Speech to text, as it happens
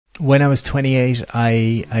When I was 28,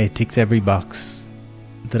 I ticked every box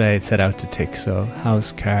that I had set out to tick. So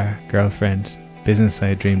house, car, girlfriend, business I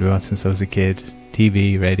had dreamed about since I was a kid,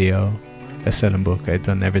 TV, radio, best-selling book. I'd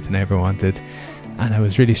done everything I ever wanted. And I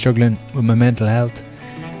was really struggling with my mental health.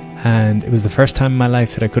 And it was the first time in my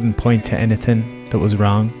life that I couldn't point to anything that was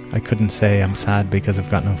wrong. I couldn't say I'm sad because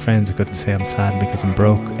I've got no friends. I couldn't say I'm sad because I'm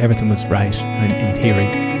broke. Everything was right in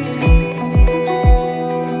theory.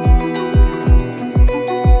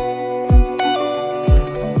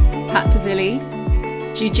 Pat Divilly,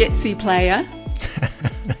 jiu-jitsu player.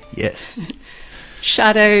 Yes.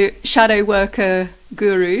 shadow worker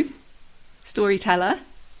guru, storyteller.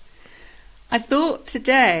 I thought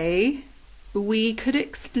today we could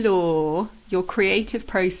explore your creative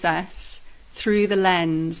process through the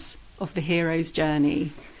lens of the hero's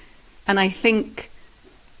journey. And I think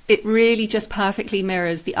it really just perfectly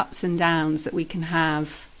mirrors the ups and downs that we can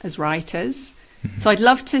have as writers. Mm-hmm. So I'd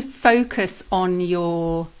love to focus on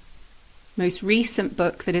your most recent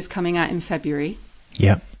book that is coming out in February.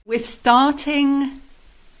 Yeah. We're starting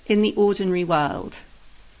in the ordinary world.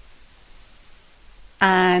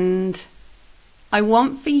 And I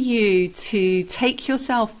want for you to take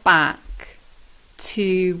yourself back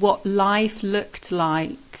to what life looked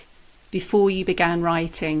like before you began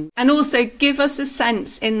writing. And also give us a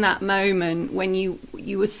sense in that moment when you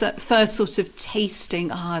were first sort of tasting,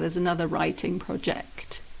 there's another writing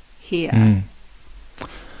project here.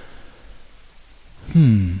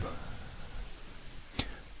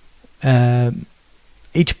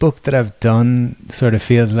 Each book that I've done sort of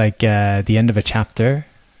feels like the end of a chapter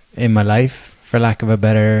in my life, for lack of a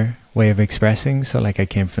better way of expressing. So like I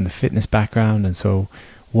came from the fitness background, and so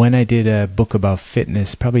when I did a book about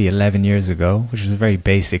fitness probably 11 years ago, which was a very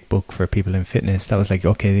basic book for people in fitness, that was like,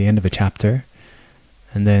 okay, the end of a chapter.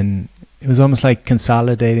 And then it was almost like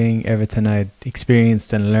consolidating everything I'd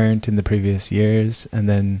experienced and learned in the previous years, and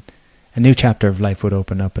then a new chapter of life would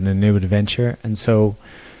open up and a new adventure. And so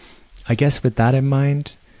I guess with that in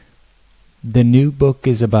mind, the new book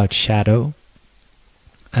is about shadow.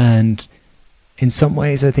 And in some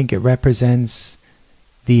ways, I think it represents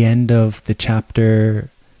the end of the chapter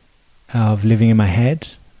of living in my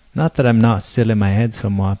head. Not that I'm not still in my head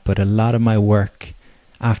somewhat, but a lot of my work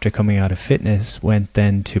after coming out of fitness went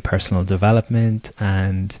then to personal development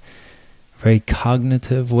and a very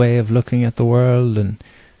cognitive way of looking at the world. And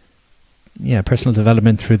yeah, personal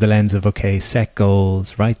development through the lens of, okay, set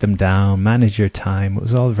goals, write them down, manage your time. It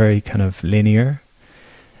was all very kind of linear.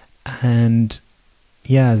 And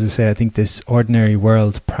yeah, as I say, I think this ordinary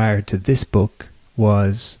world prior to this book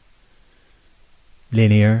was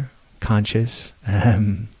linear, conscious,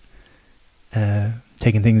 taking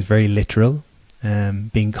things very literal,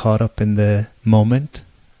 being caught up in the moment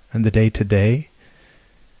and the day-to-day.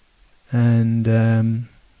 And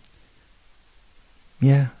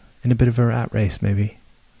yeah, in a bit of a rat race, maybe.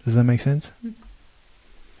 Does that make sense?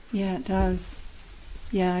 Yeah, it does.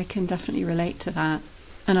 Yeah, I can definitely relate to that.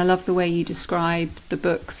 And I love the way you describe the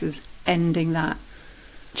books as ending that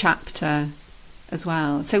chapter as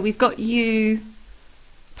well. So we've got you,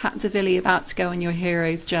 Pat Divilly, about to go on your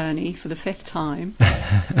hero's journey for the 5th time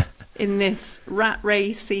in this rat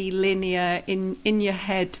racy, linear, in your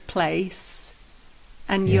head place.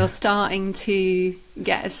 And you're starting to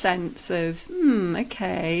get a sense of,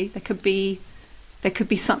 okay, there could be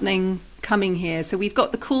something coming here. So we've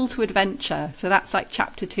got the call to adventure. So that's like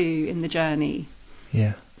chapter 2 in the journey.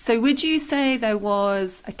 Yeah. So would you say there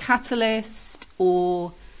was a catalyst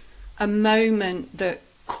or a moment that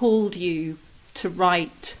called you to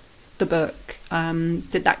write the book?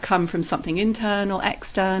 Did that come from something internal,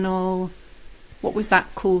 external? What was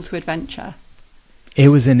that call to adventure? It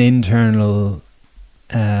was an internal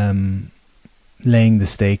laying the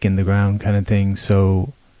stake in the ground kind of thing.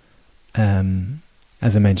 So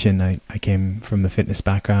as I mentioned, I came from a fitness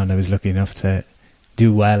background. I was lucky enough to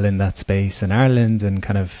do well in that space in Ireland and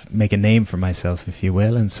kind of make a name for myself, if you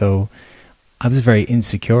will. And so I was very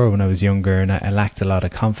insecure when I was younger, and I lacked a lot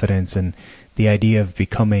of confidence, and the idea of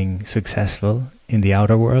becoming successful in the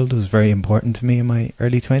outer world was very important to me in my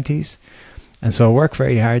early 20s. And so I worked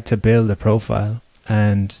very hard to build a profile,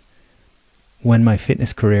 and when my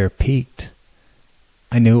fitness career peaked,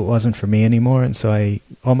 I knew it wasn't for me anymore, and so I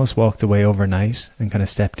almost walked away overnight and kind of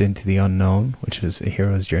stepped into the unknown, which was a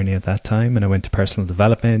hero's journey at that time. And I went to personal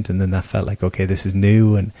development, and then that felt like, okay, this is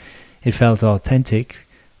new, and it felt authentic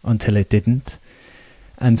until it didn't.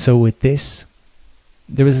 And so with this,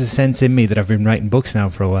 there was a sense in me that I've been writing books now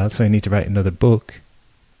for a while, so I need to write another book.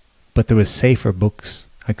 But there was safer books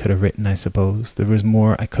I could have written, I suppose. There was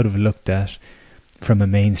more I could have looked at from a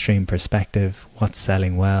mainstream perspective, what's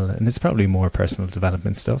selling well, and it's probably more personal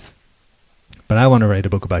development stuff. But I want to write a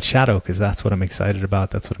book about shadow because that's what I'm excited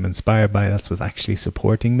about, that's what I'm inspired by, that's what's actually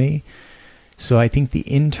supporting me. So I think the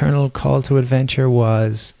internal call to adventure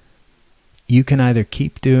was, you can either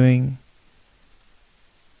keep doing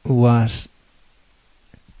what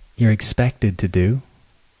you're expected to do,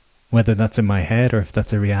 whether that's in my head or if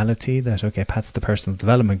that's a reality that, okay, Pat's the personal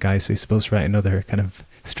development guy, so he's supposed to write another kind of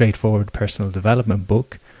straightforward personal development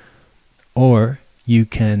book, or you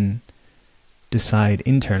can decide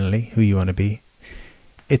internally who you want to be.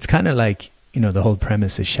 It's kind of like, the whole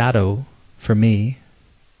premise of shadow for me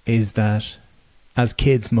is that as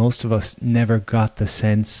kids, most of us never got the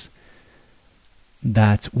sense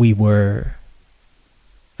that we were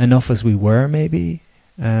enough as we were, maybe.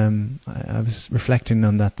 I was reflecting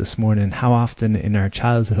on that this morning. How often in our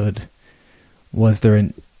childhood was there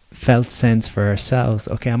a felt sense for ourselves,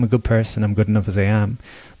 okay, I'm a good person, I'm good enough as I am.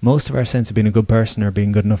 Most of our sense of being a good person or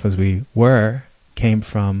being good enough as we were came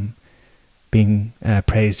from being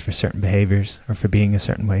praised for certain behaviors or for being a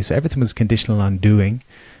certain way. So everything was conditional on doing.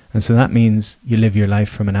 And so that means you live your life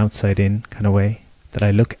from an outside in kind of way, that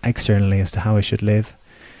I look externally as to how I should live.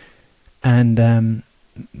 And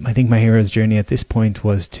I think my hero's journey at this point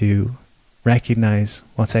was to recognize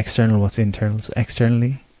what's external, what's internal. So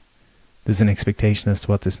externally, there's an expectation as to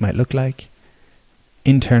what this might look like.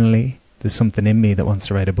 Internally, there's something in me that wants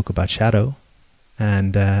to write a book about shadow.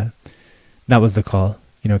 And that was the call.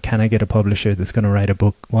 Can I get a publisher that's going to write a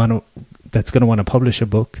book, that's going to want to publish a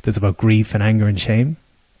book that's about grief and anger and shame?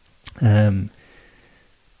 Can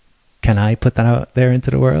I put that out there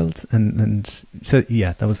into the world? And so,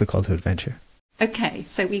 yeah, that was the call to adventure. Okay,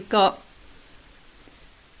 so we've got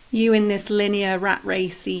you in this linear rat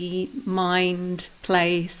racy mind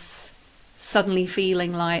place, suddenly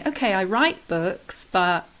feeling like, okay, I write books,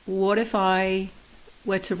 but what if I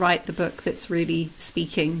were to write the book that's really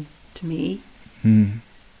speaking to me?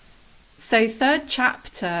 So third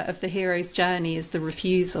chapter of the hero's journey is the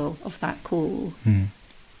refusal of that call.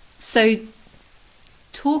 So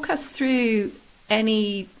talk us through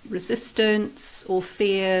any resistance or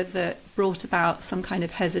fear that brought about some kind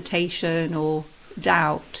of hesitation or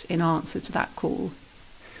doubt in answer to that call.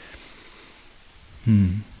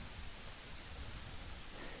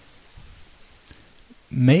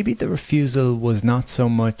 Maybe the refusal was not so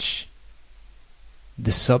much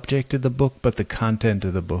the subject of the book, but the content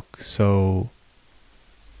of the book. So,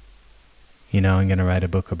 I'm going to write a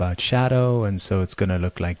book about shadow, and so it's going to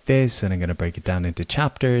look like this, and I'm going to break it down into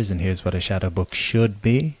chapters, and here's what a shadow book should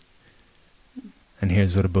be, and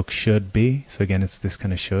here's what a book should be. So again, it's this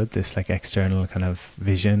kind of should, this like external kind of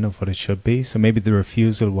vision of what it should be. So maybe the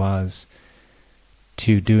refusal was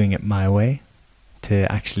to doing it my way,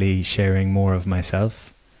 to actually sharing more of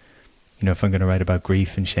myself. If I'm going to write about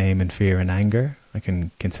grief and shame and fear and anger, I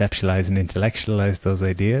can conceptualize and intellectualize those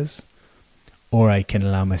ideas, or I can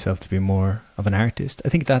allow myself to be more of an artist. I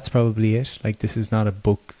think that's probably it. Like, this is not a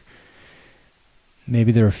book.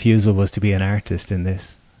 Maybe the refusal was to be an artist in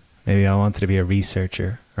this. Maybe I wanted to be a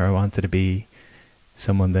researcher, or I wanted to be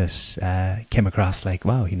someone that came across like,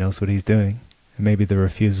 wow, he knows what he's doing. And maybe the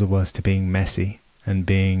refusal was to being messy and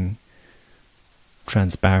being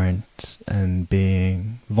transparent and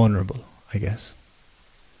being vulnerable, I guess.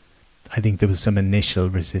 I think there was some initial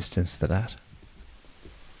resistance to that.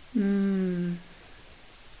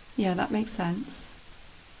 Yeah, that makes sense.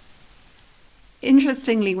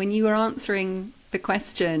 Interestingly, when you were answering the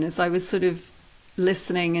question, as I was sort of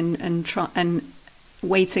listening and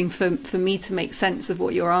waiting for me to make sense of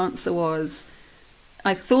what your answer was,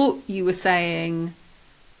 I thought you were saying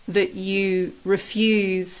that you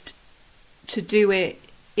refused to do it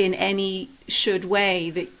in any should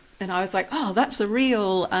way, and I was like, oh, that's a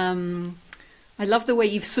real I love the way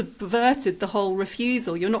you've subverted the whole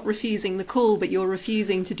refusal. You're not refusing the call, but you're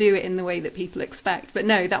refusing to do it in the way that people expect. But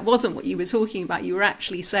no, that wasn't what you were talking about. You were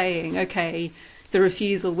actually saying, okay, the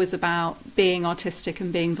refusal was about being artistic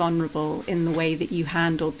and being vulnerable in the way that you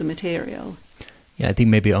handled the material. Yeah, I think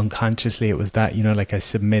maybe unconsciously it was that, like I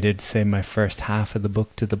submitted, say, my first half of the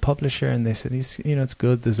book to the publisher, and they said, it's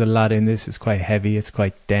good. There's a lot in this. It's quite heavy. It's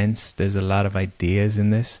quite dense. There's a lot of ideas in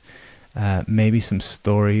this. Maybe some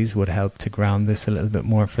stories would help to ground this a little bit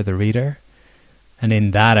more for the reader. And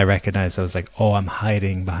in that, I recognized, I was like, oh, I'm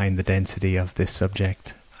hiding behind the density of this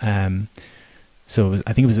subject. So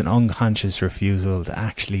I think it was an unconscious refusal to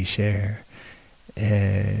actually share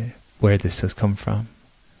where this has come from.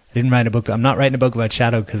 I didn't write a book. I'm not writing a book about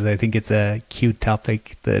shadow because I think it's a cute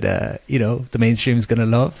topic that, the mainstream is going to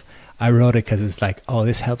love. I wrote it because it's like, oh,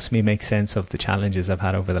 this helps me make sense of the challenges I've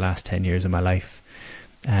had over the last 10 years of my life.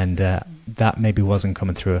 And that maybe wasn't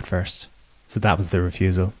coming through at first. So that was the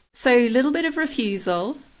refusal. So a little bit of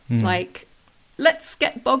refusal, like, let's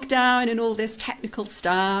get bogged down in all this technical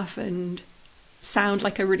stuff and sound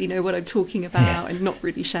like I really know what I'm talking about and not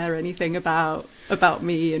really share anything about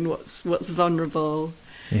me and what's vulnerable.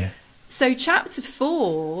 Yeah. So chapter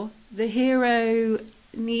 4, the hero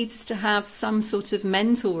needs to have some sort of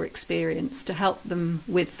mentor experience to help them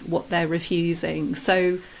with what they're refusing.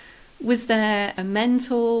 So was there a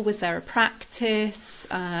mentor? Was there a practice,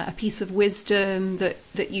 a piece of wisdom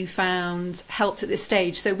that you found helped at this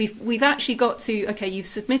stage? So we've actually got to, okay, you've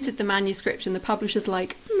submitted the manuscript and the publisher's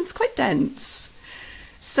like, it's quite dense.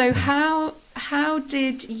 So how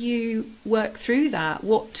did you work through that?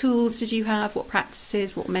 What tools did you have? What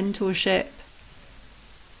practices? What mentorship?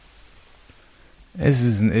 This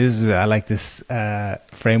is I like this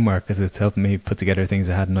framework because it's helped me put together things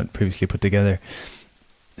I had not previously put together.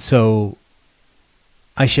 So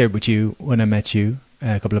I shared with you when I met you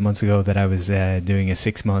a couple of months ago that I was doing a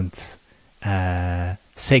 6 month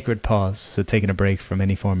sacred pause, so taking a break from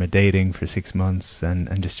any form of dating for 6 months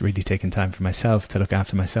and just really taking time for myself to look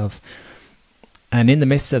after myself. And in the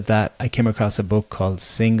midst of that, I came across a book called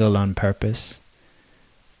Single on Purpose,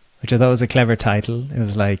 which I thought was a clever title. It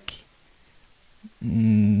was like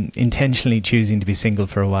intentionally choosing to be single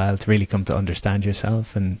for a while to really come to understand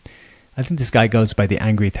yourself. And I think this guy goes by the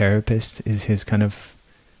Angry Therapist, is his kind of,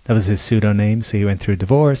 that was his pseudonym. So he went through a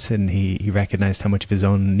divorce and he recognized how much of his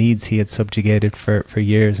own needs he had subjugated for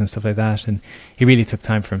years and stuff like that. And he really took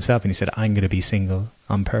time for himself and he said, I'm going to be single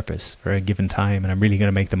on purpose for a given time and I'm really going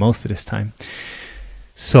to make the most of this time.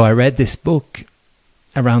 So I read this book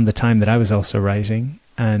around the time that I was also writing,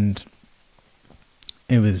 and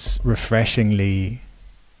it was refreshingly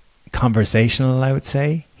conversational, I would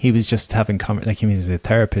say. He was just having, like, he was a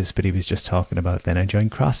therapist, but he was just talking about, then I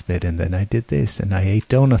joined CrossFit and then I did this and I ate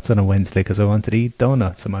donuts on a Wednesday because I wanted to eat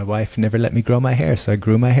donuts and my wife never let me grow my hair, so I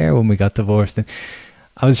grew my hair when we got divorced. And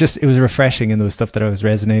it was refreshing, and there was stuff that I was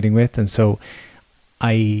resonating with. And so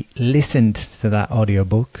I listened to that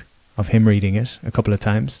audiobook of him reading it a couple of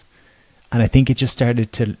times, and I think it just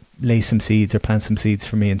started to lay some seeds or plant some seeds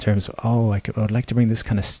for me in terms of, I would like to bring this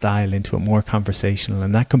kind of style into it, more conversational.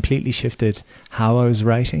 And that completely shifted how I was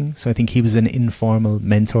writing. So I think he was an informal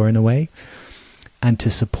mentor in a way. And to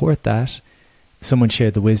support that, someone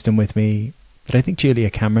shared the wisdom with me that I think Julia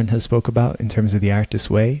Cameron has spoke about in terms of the Artist's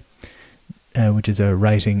Way, which is a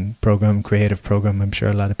writing program, creative program I'm sure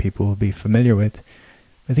a lot of people will be familiar with.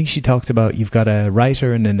 I think she talked about you've got a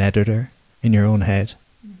writer and an editor in your own head.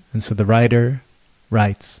 And so the writer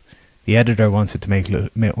writes, the editor wants it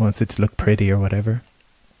to look pretty or whatever.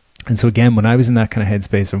 And so again, when I was in that kind of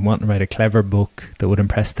headspace of wanting to write a clever book that would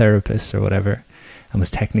impress therapists or whatever and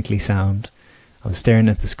was technically sound, I was staring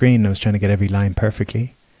at the screen and I was trying to get every line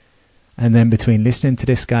perfectly. And then between listening to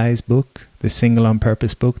this guy's book, the Single on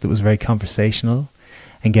Purpose book that was very conversational,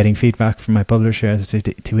 and getting feedback from my publisher as to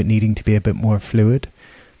it needing to be a bit more fluid,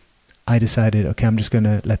 I decided, okay, I'm just going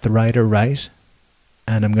to let the writer write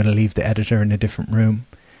and I'm going to leave the editor in a different room.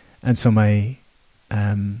 And so my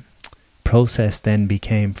process then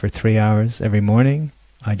became, for 3 hours every morning,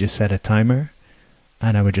 I just set a timer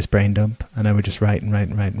and I would just brain dump and I would just write and write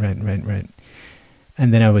and write and write and write and write.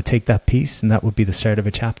 And then I would take that piece and that would be the start of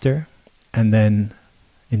a chapter. And then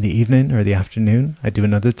in the evening or the afternoon, I'd do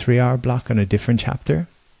another 3 hour block on a different chapter.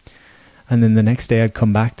 And then the next day I'd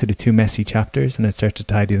come back to the 2 messy chapters and I'd start to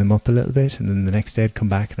tidy them up a little bit. And then the next day I'd come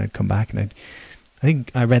back and I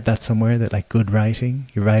think I read that somewhere that, like, good writing,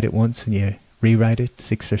 you write it once and you rewrite it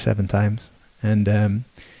 6 or 7 times. And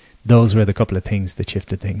those were the couple of things that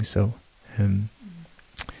shifted things. So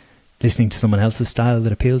listening to someone else's style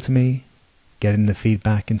that appealed to me, getting the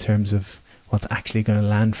feedback in terms of what's actually going to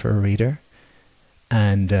land for a reader,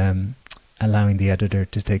 and allowing the editor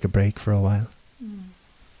to take a break for a while.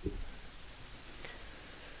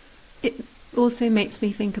 It also makes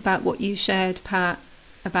me think about what you shared, Pat,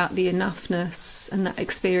 about the enoughness and that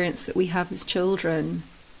experience that we have as children,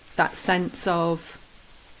 that sense of,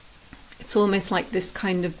 it's almost like this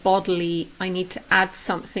kind of bodily, I need to add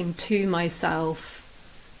something to myself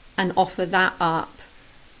and offer that up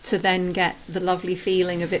to then get the lovely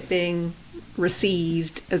feeling of it being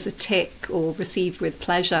received as a tick or received with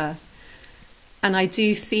pleasure. And I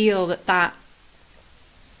do feel that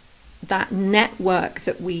network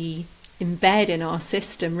that we embed in our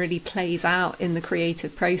system really plays out in the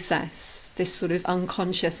creative process. This sort of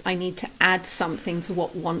unconscious, I need to add something to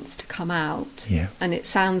what wants to come out. Yeah. And it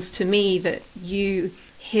sounds to me that you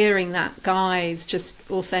hearing that guy's just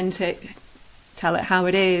authentic, tell it how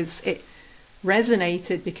it is, it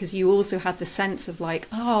resonated because you also had the sense of, like,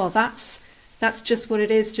 oh, that's that's just what it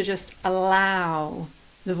is, to just allow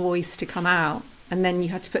the voice to come out. And then you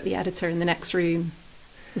had to put the editor in the next room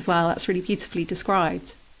as well. That's really beautifully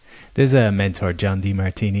described. There's a mentor, John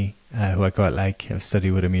DeMartini, who I quite like. I've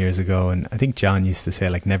studied with him years ago, and I think John used to say,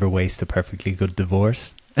 like, never waste a perfectly good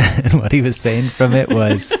divorce. And what he was saying from it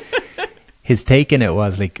was, his take in it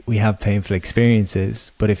was, like, we have painful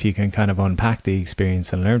experiences, but if you can kind of unpack the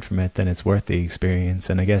experience and learn from it, then it's worth the experience.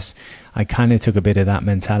 And I guess I kind of took a bit of that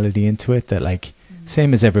mentality into it, that, like,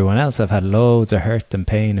 same as everyone else, I've had loads of hurt and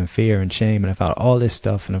pain and fear and shame, and I've had all this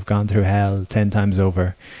stuff, and I've gone through hell 10 times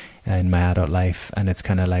over in my adult life. And it's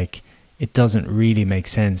kind of like, it doesn't really make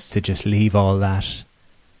sense to just leave all that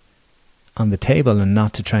on the table and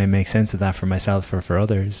not to try and make sense of that for myself or for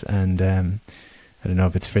others. And I don't know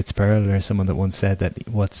if it's Fritz Perl or someone that once said that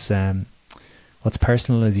what's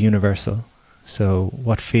personal is universal. So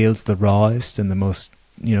what feels the rawest and the most,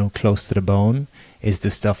 close to the bone is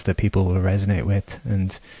the stuff that people will resonate with.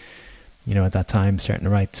 And, at that time, starting to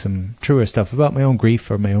write some truer stuff about my own grief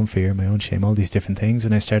or my own fear, my own shame, all these different things.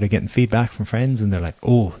 And I started getting feedback from friends, and they're like,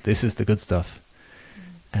 oh, this is the good stuff.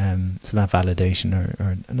 So that validation,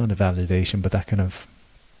 or not a validation, but that kind of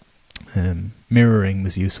mirroring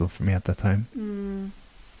was useful for me at that time.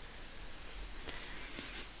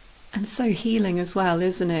 And so healing as well,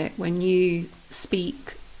 isn't it? When you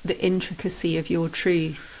speak the intricacy of your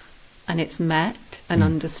truth and it's met and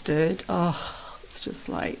understood, it's just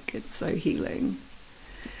like, it's so healing.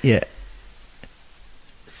 Yeah.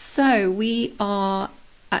 So we are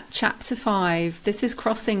at chapter 5. This is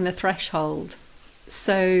crossing the threshold.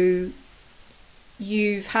 So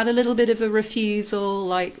you've had a little bit of a refusal,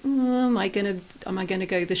 like, am I going to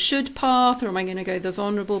go the should path, or am I going to go the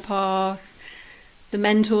vulnerable path? The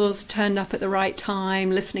mentors turned up at the right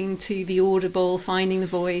time, listening to the audible, finding the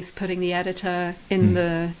voice, putting the editor in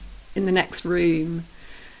the next room.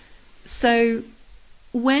 So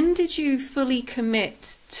when did you fully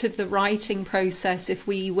commit to the writing process, if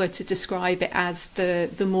we were to describe it as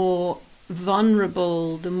the more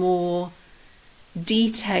vulnerable, the more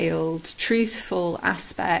detailed, truthful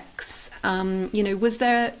aspects? Was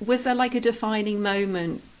there like a defining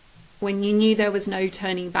moment when you knew there was no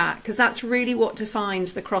turning back? Because that's really what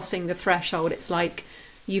defines the crossing the threshold. It's like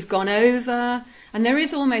you've gone over, and there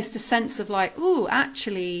is almost a sense of like, oh,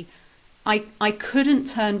 actually, I couldn't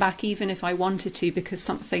turn back even if I wanted to, because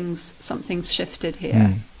something's shifted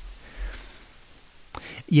here.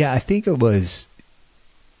 Yeah, I think it was,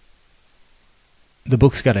 the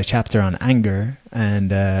book's got a chapter on anger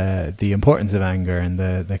and the importance of anger, and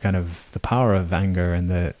the kind of the power of anger, and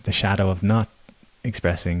the shadow of not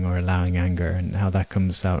expressing or allowing anger, and how that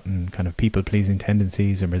comes out in kind of people-pleasing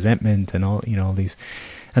tendencies and resentment and all these.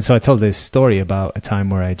 And so I told this story about a time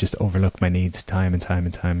where I just overlooked my needs time and time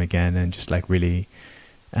and time again, and just like really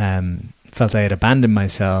felt I had abandoned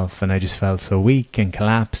myself, and I just felt so weak and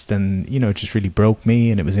collapsed, and it just really broke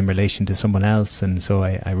me, and it was in relation to someone else. And so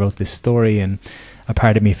I wrote this story, and a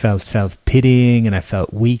part of me felt self-pitying, and I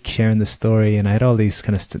felt weak sharing the story, and I had all these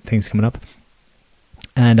kind of things coming up,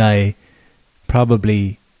 and I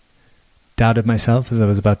probably doubted myself as I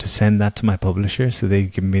was about to send that to my publisher. So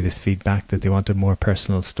they'd given me this feedback that they wanted a more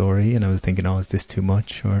personal story, and I was thinking, oh, is this too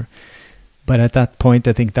much? But at that point,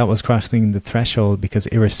 I think that was crossing the threshold, because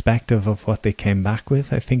irrespective of what they came back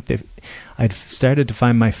with, I think I'd started to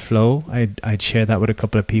find my flow. I'd share that with a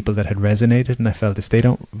couple of people that had resonated, and I felt if they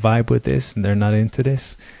don't vibe with this and they're not into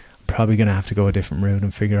this, I'm probably going to have to go a different route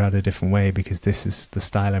and figure out a different way, because this is the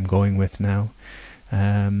style I'm going with now.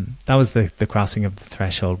 That was the crossing of the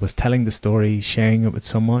threshold, was telling the story, sharing it with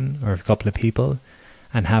someone or a couple of people,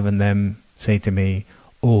 and having them say to me,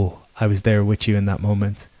 oh, I was there with you in that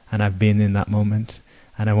moment, and I've been in that moment,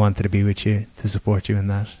 and I wanted to be with you to support you in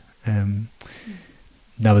that.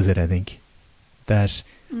 That was it, I think. That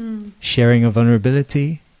sharing of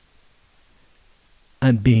vulnerability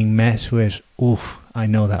and being met with, oh, I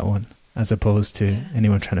know that one, as opposed to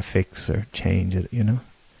anyone trying to fix or change it,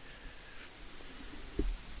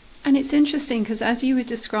 And it's interesting, because as you were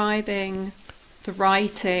describing the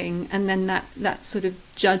writing, and then that sort of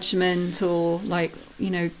judgment, or like,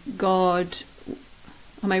 God,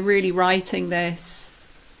 am I really writing this?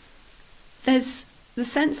 There's the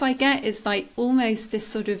sense I get is like almost this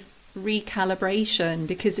sort of recalibration,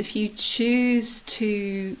 because if you choose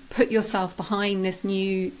to put yourself behind this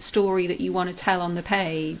new story that you want to tell on the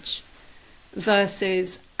page,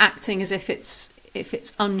 versus acting as if it's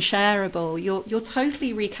unshareable, you're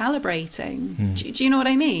totally recalibrating. Do you know what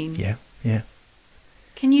I mean? Yeah.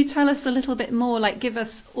 Can you tell us a little bit more, like give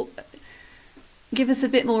us give us a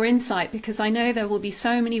bit more insight? Because I know there will be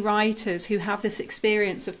so many writers who have this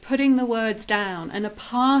experience of putting the words down, and a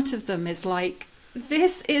part of them is like,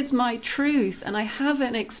 this is my truth, and I have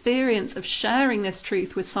an experience of sharing this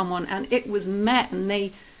truth with someone, and it was met and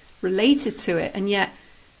they related to it, and yet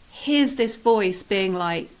here's this voice being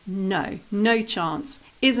like, no, no chance,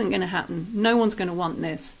 isn't going to happen, no one's going to want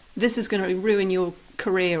this is going to ruin your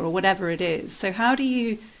career, or whatever it is. So how do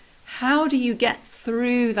you get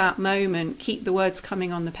through that moment, keep the words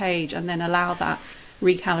coming on the page, and then allow that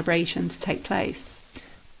recalibration to take place?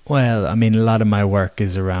 Well, I mean, a lot of my work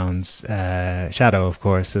is around shadow, of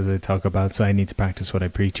course, as I talk about, so I need to practice what I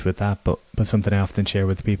preach with that. But something I often share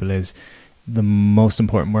with people is the most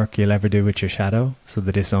important work you'll ever do with your shadow, so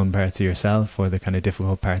the disowned parts of yourself, or the kind of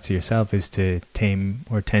difficult parts of yourself, is to tame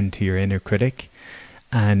or tend to your inner critic.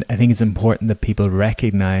 And I think it's important that people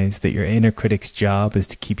recognize that your inner critic's job is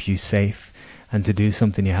to keep you safe, and to do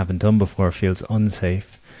something you haven't done before feels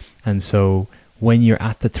unsafe. And so when you're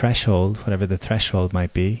at the threshold, whatever the threshold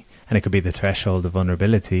might be, and it could be the threshold of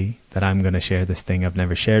vulnerability, that I'm going to share this thing I've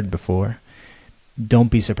never shared before, don't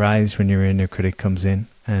be surprised when your inner critic comes in,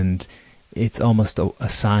 and it's almost a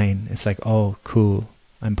sign. It's like, oh, cool,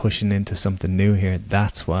 I'm pushing into something new here.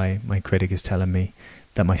 That's why my critic is telling me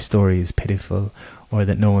that my story is pitiful, or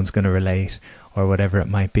that no one's going to relate, or whatever it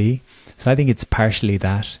might be. So I think it's partially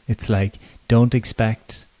that. It's like, don't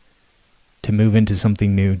expect to move into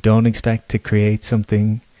something new. Don't expect to create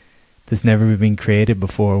something that's never been created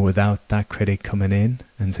before without that critic coming in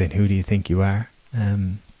and saying, who do you think you are?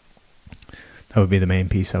 That would be the main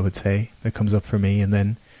piece, I would say, that comes up for me. And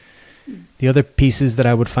then the other pieces that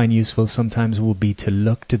I would find useful sometimes will be to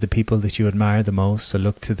look to the people that you admire the most. So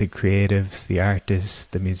look to the creatives, the artists,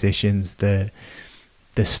 the musicians, the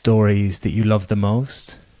stories that you love the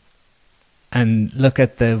most, and look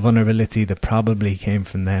at the vulnerability that probably came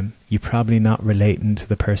from them. You're probably not relating to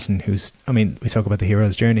the person who's, I mean, we talk about the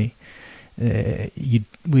hero's journey.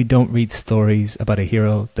 We don't read stories about a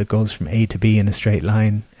hero that goes from A to B in a straight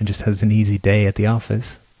line and just has an easy day at the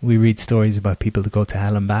office. We read stories about people that go to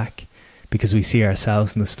hell and back, because we see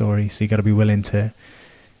ourselves in the story. So you got to be willing to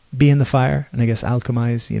be in the fire, and I guess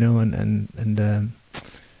alchemize, you know, and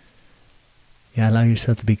allow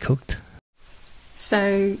yourself to be cooked.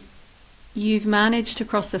 So you've managed to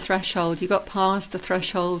cross the threshold. You got past the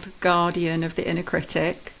threshold guardian of the inner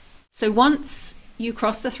critic. So once you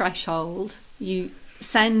cross the threshold, you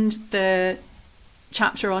send the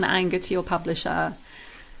chapter on anger to your publisher.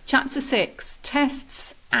 Chapter 6,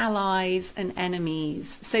 tests, allies and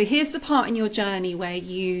enemies. So here's the part in your journey where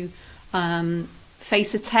you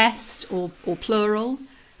face a test, or plural,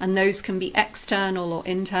 and those can be external or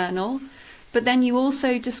internal. But then you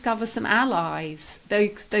also discover some allies.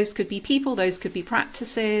 Those could be people, those could be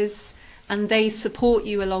practices, and they support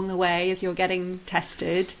you along the way as you're getting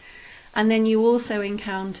tested. And then you also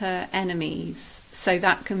encounter enemies. So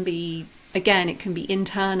that can be, again, it can be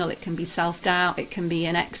internal, it can be self-doubt, it can be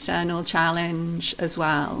an external challenge as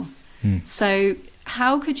well. So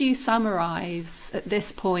how could you summarize at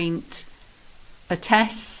this point a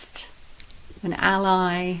test, an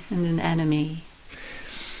ally, and an enemy?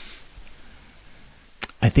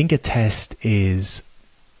 I think a test is,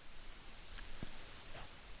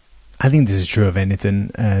 I think this is true of anything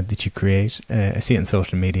that you create. I see it in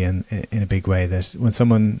social media in a big way, that when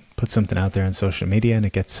someone puts something out there on social media and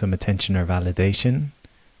it gets some attention or validation,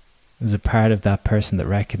 there's a part of that person that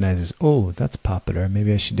recognizes, oh, that's popular,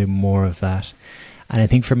 maybe I should do more of that. And I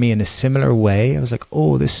think for me, in a similar way, I was like,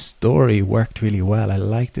 oh, this story worked really well. I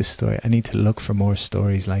like this story. I need to look for more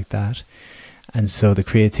stories like that. And so the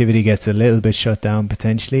creativity gets a little bit shut down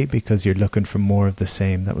potentially, because you're looking for more of the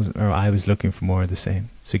same. I was looking for more of the same.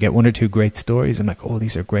 So you get one or two great stories. I'm like, oh,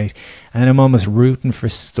 these are great. And then I'm almost rooting for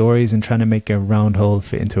stories and trying to make a round hole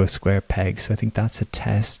fit into a square peg. So I think that's a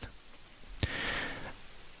test.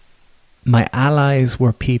 My allies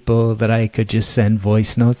were people that I could just send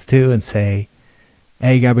voice notes to and say,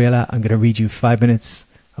 hey, Gabriela, I'm going to read you 5 minutes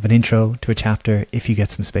of an intro to a chapter. If you get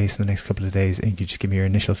some space in the next couple of days and you could just give me your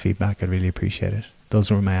initial feedback, I'd really appreciate it. Those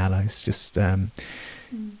were my allies, just certain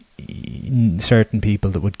people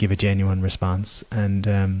that would give a genuine response,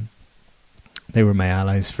 and they were my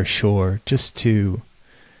allies for sure.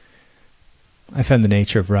 I found the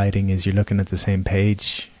nature of writing is you're looking at the same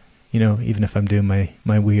page, you know, even if I'm doing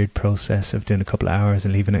my weird process of doing a couple of hours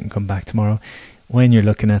and leaving it and come back tomorrow. When you're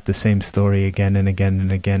looking at the same story again and again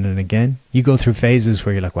and again and again, you go through phases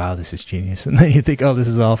where you're like, wow, this is genius. And then you think, oh, this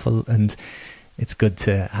is awful. And it's good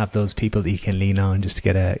to have those people that you can lean on just to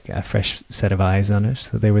get a fresh set of eyes on it.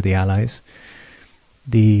 So they were the allies.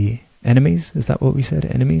 The enemies, is that what we said?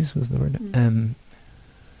 Enemies was the word.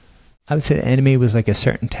 I would say the enemy was like a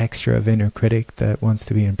certain texture of inner critic that wants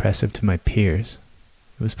to be impressive to my peers.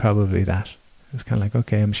 It was probably that. It was kind of like,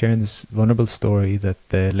 okay, I'm sharing this vulnerable story that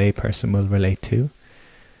the layperson will relate to.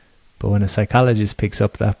 But when a psychologist picks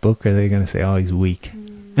up that book, are they going to say, oh, he's weak?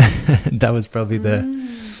 That was probably the...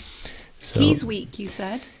 So, he's weak, you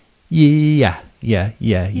said? Yeah.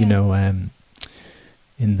 You know,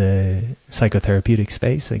 in the psychotherapeutic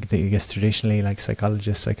space, like I guess traditionally, like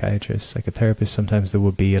psychologists, psychiatrists, psychotherapists, sometimes there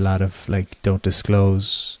would be a lot of like, don't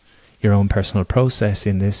disclose your own personal process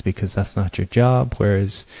in this because that's not your job.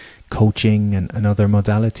 Whereas coaching and other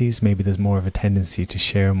modalities, maybe there's more of a tendency to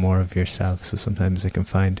share more of yourself. So sometimes I can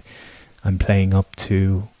find I'm playing up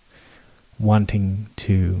to wanting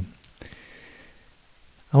to,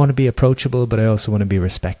 I want to be approachable, but I also want to be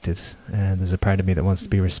respected. And there's a part of me that wants to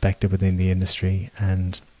be respected within the industry.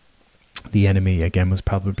 And the enemy, again, was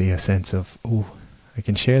probably a sense of, oh, I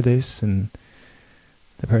can share this, and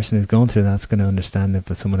the person who's going through that's going to understand it,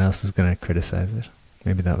 but someone else is going to criticize it.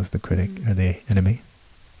 Maybe that was the critic or the enemy.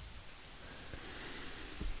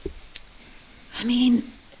 I mean,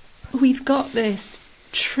 we've got this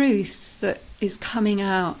truth that is coming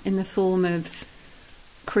out in the form of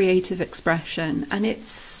creative expression, and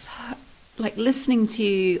it's like listening to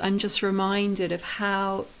you, I'm just reminded of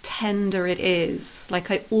how tender it is.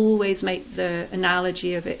 Like I always make the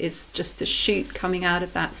analogy of it is just the shoot coming out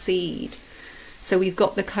of that seed. So we've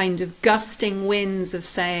got the kind of gusting winds of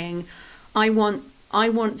saying, I want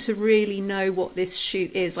to really know what this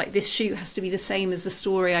shoot is. Like this shoot has to be the same as the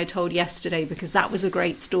story I told yesterday because that was a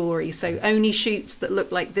great story. So only shoots that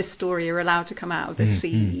look like this story are allowed to come out of this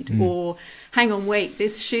seed. Or hang on, wait,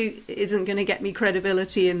 this shoot isn't going to get me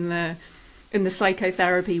credibility in the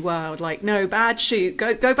psychotherapy world. Like, no, bad shoot.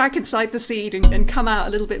 Go back inside the seed and come out a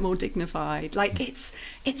little bit more dignified. Like it's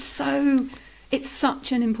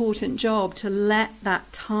such an important job to let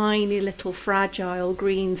that tiny little fragile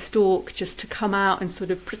green stalk just to come out and sort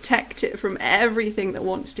of protect it from everything that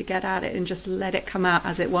wants to get at it and just let it come out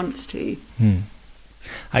as it wants to.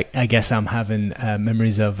 I guess I'm having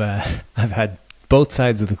memories of, I've had both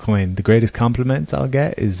sides of the coin. The greatest compliment I'll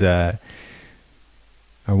get is, or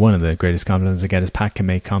one of the greatest compliments I get is Pat can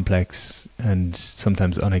make complex and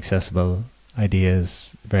sometimes inaccessible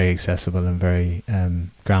ideas very accessible and very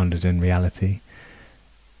grounded in reality.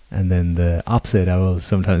 And then the opposite I will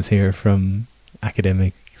sometimes hear from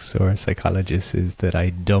academics or psychologists is that I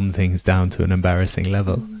dumb things down to an embarrassing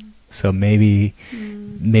level. So maybe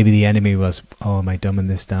the enemy was, oh, am I dumbing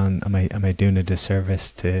this down? Am I doing a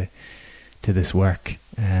disservice to this work?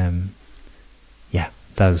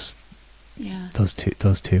 Those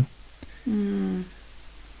two.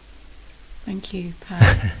 Thank you,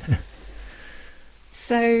 Pat.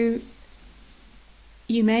 So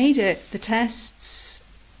you made it, the tests,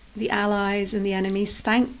 the allies and the enemies.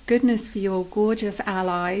 Thank goodness for your gorgeous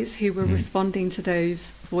allies who were responding to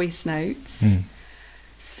those voice notes.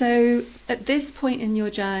 So at this point in your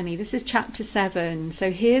journey, this is chapter 7. So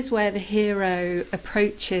here's where the hero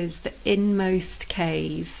approaches the inmost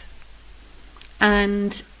cave.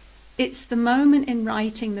 And it's the moment in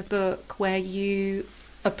writing the book where you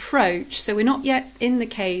approach, so we're not yet in the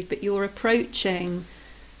cave, but you're approaching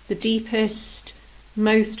the deepest,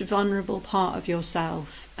 most vulnerable part of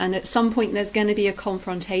yourself. And at some point there's going to be a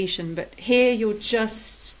confrontation, but here you're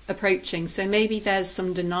just approaching. So maybe there's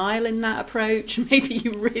some denial in that approach. Maybe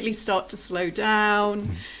you really start to slow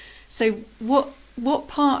down. So what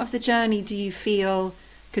part of the journey do you feel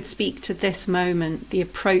could speak to this moment, the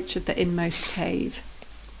approach of the inmost cave?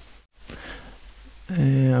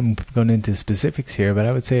 I'm going into specifics here, but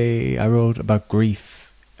I would say I wrote about grief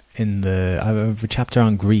I have a chapter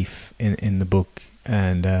on grief in the book,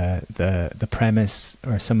 and the premise,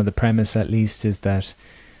 or some of the premise at least, is that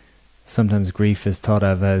sometimes grief is thought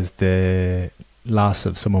of as the loss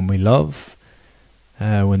of someone we love,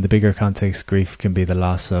 when the bigger context, grief can be the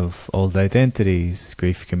loss of old identities,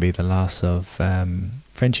 grief can be the loss of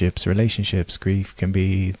friendships, relationships, grief can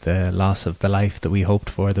be the loss of the life that we hoped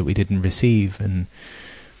for that we didn't receive. And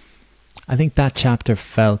I think that chapter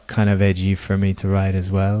felt kind of edgy for me to write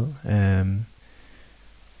as well.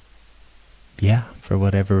 For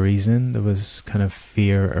whatever reason, there was kind of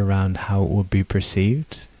fear around how it would be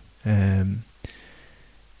perceived. I'm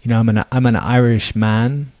an Irish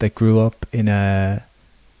man that grew up in a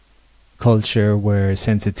culture where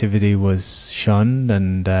sensitivity was shunned,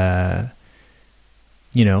 and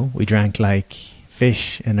we drank like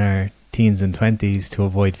fish in our teens and 20s to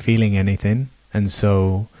avoid feeling anything. And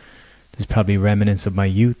so there's probably remnants of my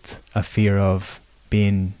youth, a fear of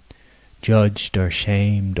being judged or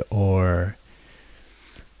shamed or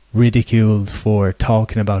ridiculed for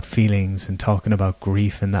talking about feelings and talking about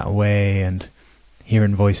grief in that way, and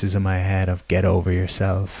hearing voices in my head of get over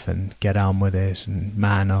yourself and get on with it and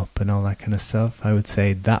man up and all that kind of stuff. I would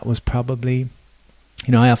say that was probably,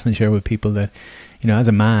 I often share with people that, as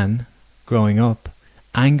a man growing up,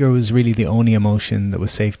 anger was really the only emotion that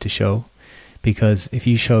was safe to show, because if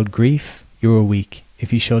you showed grief, you were weak.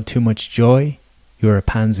 If you showed too much joy, you were a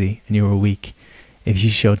pansy and you were weak. If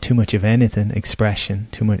you showed too much of anything, expression,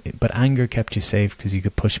 too much, but anger kept you safe because you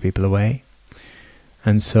could push people away.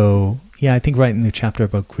 And so, I think writing the chapter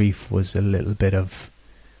about grief was a little bit of,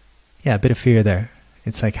 a bit of fear there.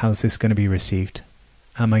 It's like, how's this going to be received?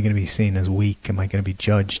 Am I going to be seen as weak? Am I going to be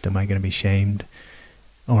judged? Am I going to be shamed?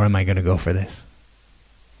 Or am I going to go for this?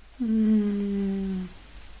 Yeah,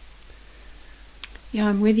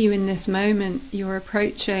 I'm with you in this moment. You're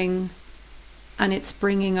approaching, and it's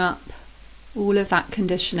bringing up all of that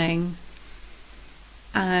conditioning,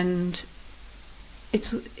 and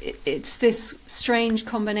it's this strange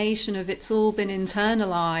combination of it's all been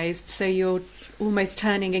internalized, so you're almost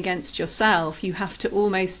turning against yourself. You have to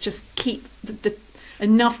almost just keep the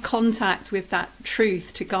enough contact with that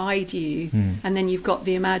truth to guide you, and then you've got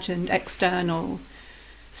the imagined external.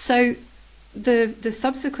 So the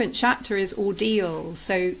subsequent chapter is ordeal.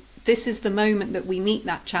 So this is the moment that we meet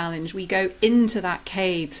that challenge. We go into that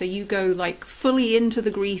cave. So you go like fully into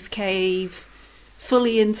the grief cave,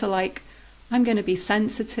 fully into like, I'm going to be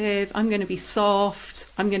sensitive, I'm going to be soft,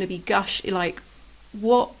 I'm going to be gush. Like,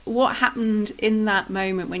 what happened in that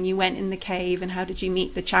moment when you went in the cave, and how did you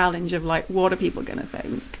meet the challenge of like, what are people going to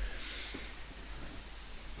think?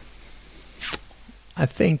 I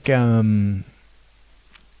think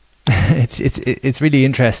it's really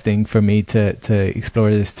interesting for me to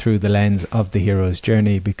explore this through the lens of the hero's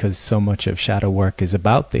journey, because so much of shadow work is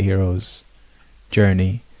about the hero's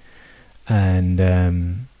journey. And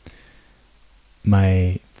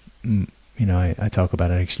I talk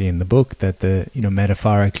about it actually in the book, that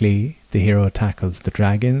metaphorically the hero tackles the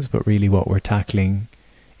dragons, but really what we're tackling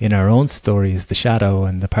in our own story is the shadow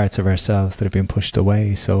and the parts of ourselves that have been pushed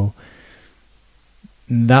away. So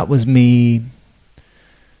that was me.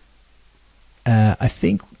 I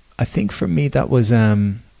think for me that was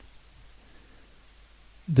there's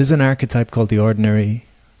an archetype called the ordinary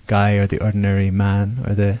guy, or the ordinary man,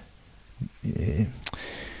 or the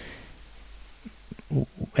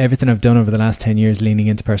everything I've done over the last 10 years, leaning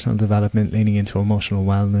into personal development, leaning into emotional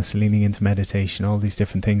wellness, leaning into meditation, all these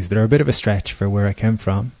different things, they're a bit of a stretch for where I came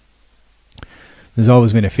from. There's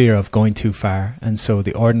always been a fear of going too far, and so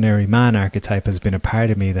the ordinary man archetype has been a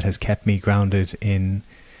part of me that has kept me grounded in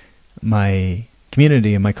my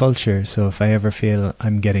community and my culture. So if I ever feel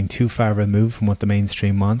I'm getting too far removed from what the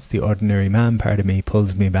mainstream wants, the ordinary man part of me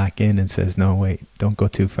pulls me back in and says, no, wait, don't go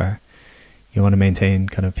too far. You want to maintain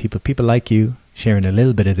kind of people like you sharing a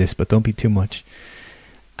little bit of this, but don't be too much.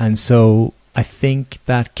 And so I think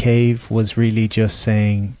that cave was really just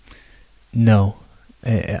saying, no,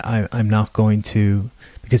 I'm not going to,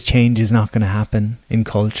 because change is not going to happen in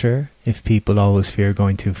culture if people always fear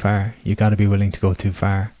going too far. You got to be willing to go too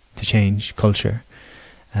far to change culture.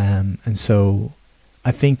 And so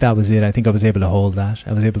I think that was it. I think I was able to hold that.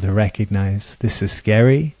 I was able to recognize this is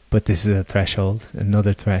scary, but this is a threshold,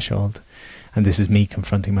 another threshold. And this is me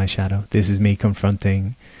confronting my shadow. This is me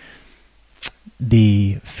confronting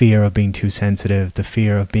the fear of being too sensitive, the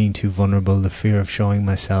fear of being too vulnerable, the fear of showing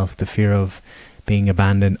myself, the fear of being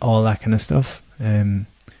abandoned, all that kind of stuff. That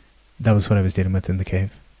was what I was dealing with in the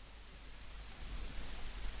cave.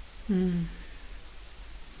 And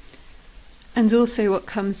also what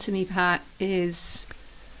comes to me, Pat, is,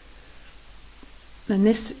 and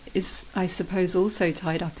this is, I suppose, also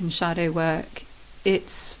tied up in shadow work,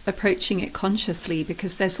 it's approaching it consciously,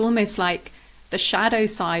 because there's almost like the shadow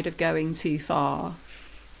side of going too far,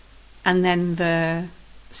 and then the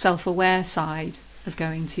self-aware side of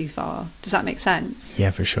going too far. Does that make sense?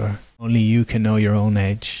 Yeah, for sure. Only you can know your own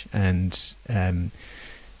edge, and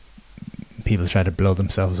people try to blow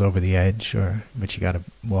themselves over the edge, but you got to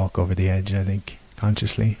walk over the edge, I think,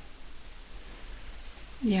 consciously.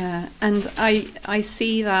 Yeah, and I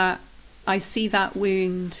see that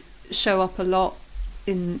wound show up a lot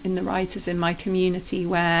in the writers in my community,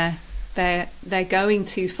 where they're going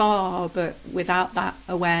too far but without that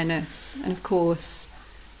awareness. And of course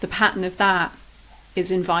the pattern of that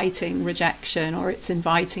is inviting rejection, or it's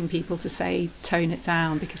inviting people to say tone it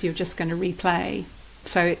down because you're just going to replay.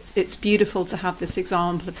 So it's beautiful to have this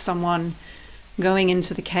example of someone going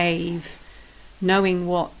into the cave, knowing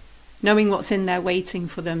what's in there waiting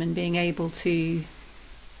for them, and being able to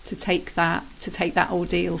take that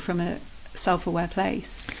ordeal from a self-aware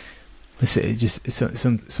place.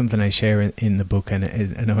 Something I share in the book, and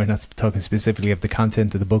I know we're not talking specifically of the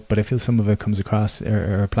content of the book, but I feel some of it comes across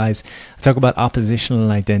or applies. I talk about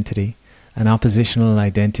oppositional identity, and oppositional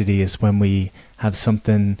identity is when we have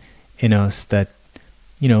something in us that,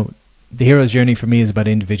 you know, the hero's journey for me is about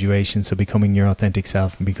individuation, so becoming your authentic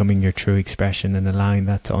self and becoming your true expression and allowing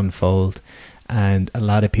that to unfold. And a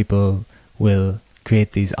lot of people will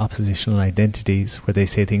create these oppositional identities where they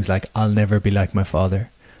say things like, I'll never be like my father,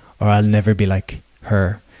 or I'll never be like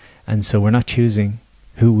her. And so we're not choosing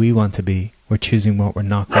who we want to be, we're choosing what we're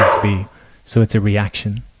not going to be. So it's a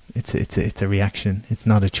reaction. It's a reaction. It's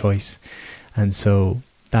not a choice. And so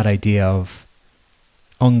that idea of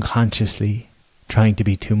unconsciously trying to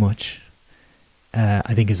be too much,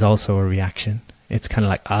 I think is also a reaction. It's kind of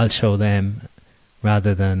like, I'll show them,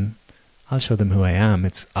 rather than I'll show them who I am.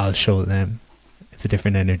 It's I'll show them. It's a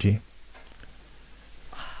different energy.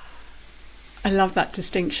 I love that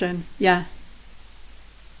distinction. Yeah.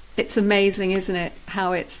 It's amazing, isn't it?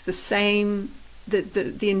 How it's the same,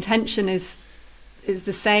 the intention is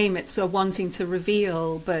the same. It's a wanting to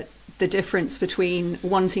reveal, but the difference between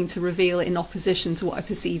wanting to reveal in opposition to what I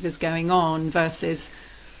perceive as going on versus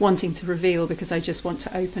wanting to reveal because I just want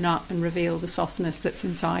to open up and reveal the softness that's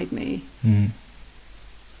inside me.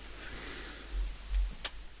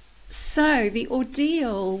 So the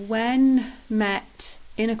ordeal, when met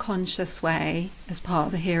in a conscious way as part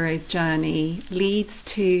of the hero's journey, leads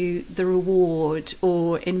to the reward,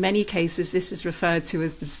 or in many cases this is referred to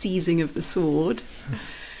as the seizing of the sword.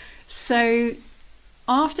 So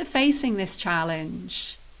after facing this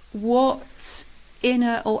challenge, what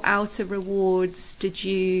inner or outer rewards did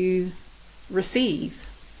you receive?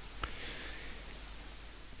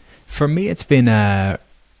 For me, it's been an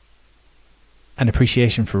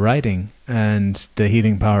appreciation for writing and the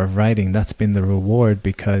healing power of writing. That's been the reward,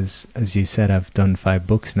 because, as you said, I've done 5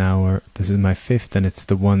 books now, or this is my 5th, and it's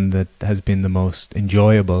the one that has been the most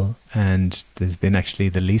enjoyable, and there's been actually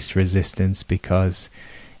the least resistance, because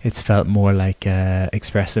it's felt more like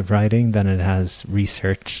expressive writing than it has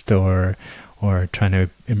researched or trying to,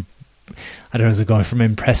 I don't know, is it going from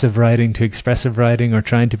impressive writing to expressive writing, or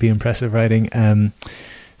trying to be impressive writing?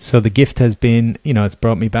 So the gift has been, you know, it's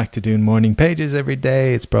brought me back to doing morning pages every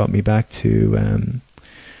day. It's brought me back to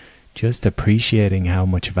just appreciating how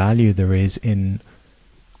much value there is in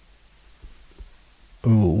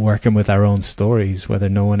working with our own stories, whether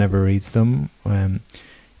no one ever reads them.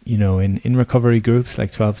 You know, in recovery groups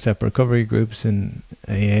like 12-step recovery groups and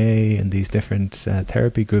AA and these different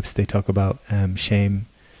therapy groups, they talk about shame.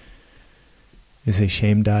 They say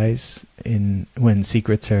shame dies when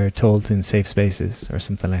secrets are told in safe spaces, or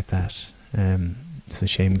something like that. So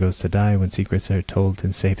shame goes to die when secrets are told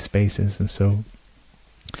in safe spaces. And so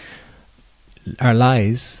our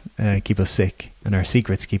lies keep us sick, and our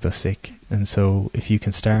secrets keep us sick. And so if you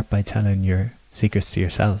can start by telling your secrets to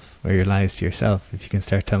yourself, or your lies to yourself, if you can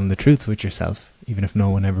start telling the truth with yourself, even if no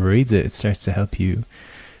one ever reads it, it starts to help you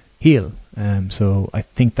heal. So I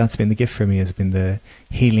think that's been the gift for me, has been the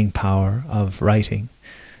healing power of writing.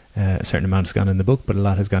 A certain amount has gone in the book, but a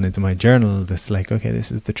lot has gone into my journal. That's like, okay,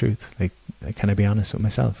 this is the truth. Like, can I be honest with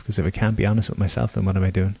myself? Because if I can't be honest with myself, then what am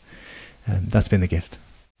I doing? That's been the gift.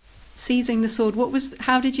 Seizing the sword,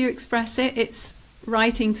 how did you express it? It's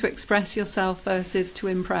writing to express yourself versus to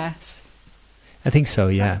impress. I think so,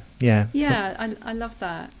 yeah. Yeah, I love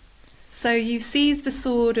that. So you seized the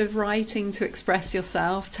sword of writing to express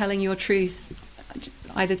yourself, telling your truth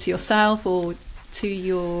either to yourself or to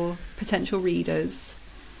your potential readers.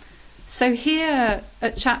 So here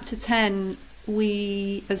at chapter 10,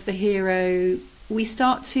 we, as the hero, we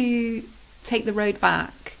start to take the road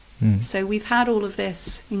back. So we've had all of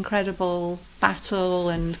this incredible battle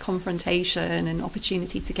and confrontation and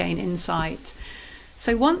opportunity to gain insight.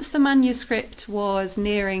 So once the manuscript was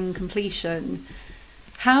nearing completion,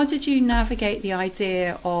 how did you navigate the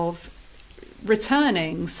idea of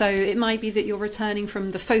returning? So it might be that you're returning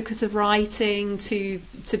from the focus of writing to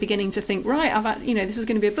beginning to think, right, this is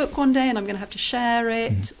going to be a book one day and I'm going to have to share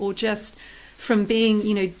it, or just from being,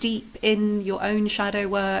 deep in your own shadow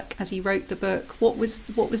work as you wrote the book. What was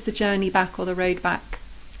the journey back, or the road back,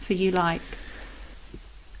 for you like?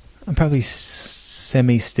 I'm probably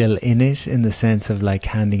semi still in it, in the sense of like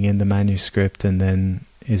handing in the manuscript, and then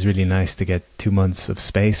is really nice to get 2 months of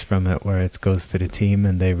space from it where it goes to the team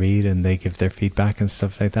and they read and they give their feedback and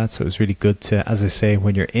stuff like that. So it was really good to, as I say,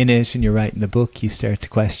 when you're in it and you're writing the book, you start to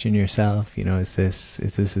question yourself, is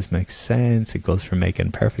this makes sense? It goes from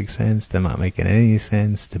making perfect sense to not making any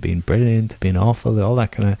sense, to being brilliant, to being awful, all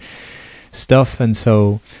that kind of stuff. And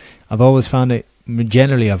so I've found it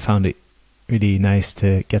really nice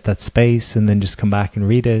to get that space and then just come back and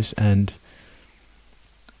read it. And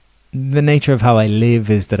the nature of how I live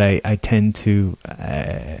is that I tend to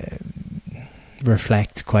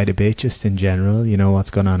reflect quite a bit just in general, you know, what's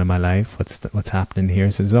going on in my life, what's happening here.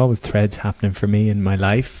 So there's always threads happening for me in my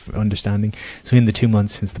life, understanding. So in the 2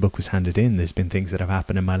 months since the book was handed in, there's been things that have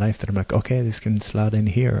happened in my life that I'm like, okay, this can slot in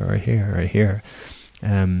here or here or here.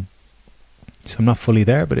 So I'm not fully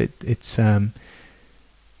there, but it's a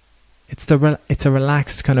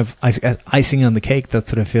relaxed kind of icing on the cake.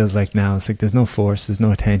 That's what it feels like now. It's like there's no force, there's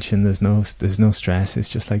no attention, there's no stress. It's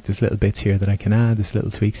just like there's little bits here that I can add, there's little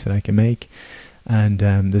tweaks that I can make, and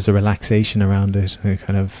there's a relaxation around it. I'm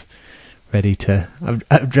kind of ready to.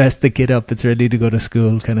 I've dressed the kid up. It's ready to go to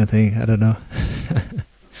school, kind of thing. I don't know.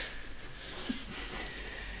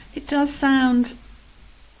 It does sound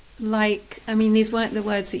like, I mean, these weren't the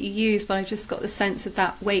words that you used, but I just got the sense of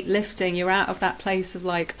that weight lifting. You're out of that place of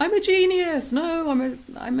like, I'm a genius, no,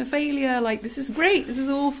 I'm a failure, like this is great, this is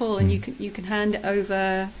awful, and you can hand it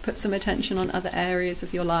over, put some attention on other areas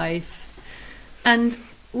of your life. And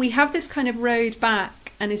we have this kind of road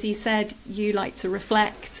back, and as you said, you like to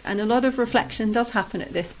reflect, and a lot of reflection does happen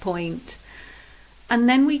at this point. And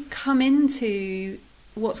then we come into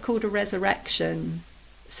what's called a resurrection.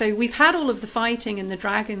 So we've had all of the fighting and the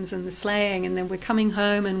dragons and the slaying, and then we're coming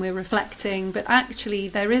home and we're reflecting. But actually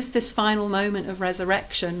there is this final moment of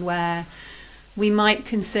resurrection where we might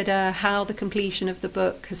consider how the completion of the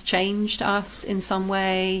book has changed us in some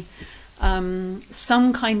way,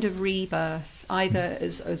 some kind of rebirth, either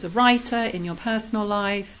as a writer in your personal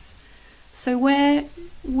life. So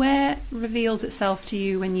where reveals itself to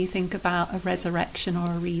you when you think about a resurrection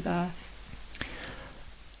or a rebirth?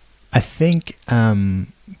 I think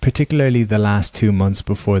particularly the last 2 months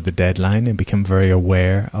before the deadline, I became very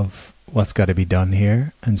aware of what's got to be done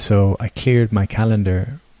here. And so I cleared my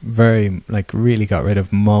calendar really got rid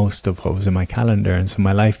of most of what was in my calendar. And so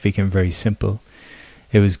my life became very simple.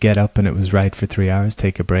 It was get up and it was write for 3 hours,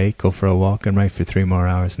 take a break, go for a walk and write for 3 more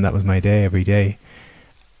hours. And that was my day every day.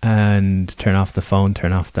 And turn off the phone,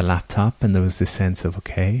 turn off the laptop. And there was this sense of,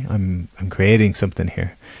 okay, I'm creating something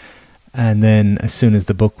here. And then as soon as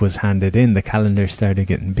the book was handed in, the calendar started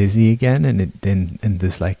getting busy again, and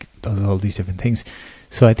there's like does all these different things.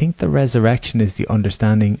 So I think the resurrection is the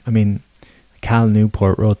understanding. I mean, Cal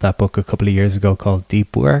Newport wrote that book a couple of years ago called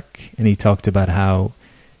Deep Work, and he talked about how,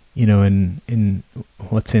 you know, in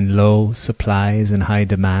what's in low supply is in high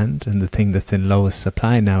demand, and the thing that's in lowest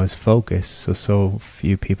supply now is focus. So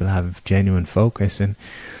few people have genuine focus, and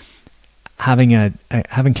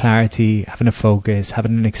having clarity, having a focus,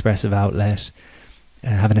 having an expressive outlet,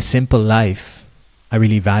 having a simple life. I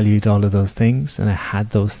really valued all of those things, and I had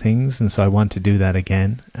those things, and so I want to do that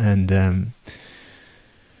again. And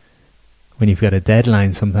when you've got a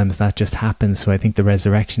deadline, sometimes that just happens. So I think the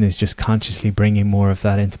resurrection is just consciously bringing more of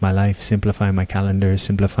that into my life, simplifying my calendar,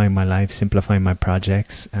 simplifying my life, simplifying my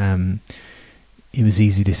projects. It was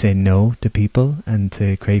easy to say no to people and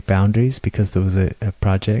to create boundaries because there was a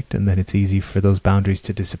project, and then it's easy for those boundaries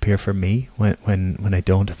to disappear for me when I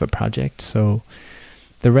don't have a project. So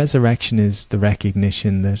the resurrection is the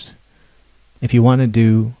recognition that if you want to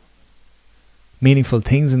do meaningful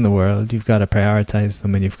things in the world, you've got to prioritize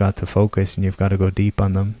them, and you've got to focus, and you've got to go deep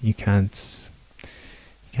on them. You can't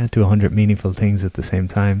do 100 meaningful things at the same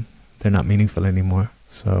time. They're not meaningful anymore.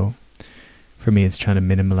 So for me, it's trying to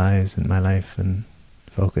minimalize in my life and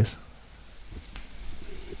focus.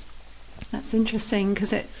 That's interesting,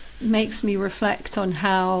 because it makes me reflect on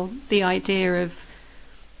how the idea of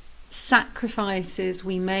sacrifices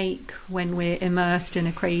we make when we're immersed in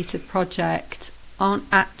a creative project aren't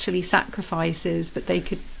actually sacrifices, but they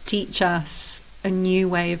could teach us a new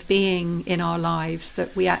way of being in our lives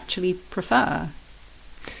that we actually prefer.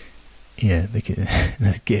 Yeah,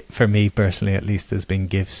 for me personally, at least, there's been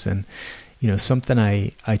gifts. And you know, something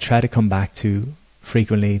I try to come back to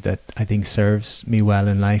frequently that I think serves me well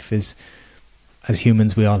in life is, as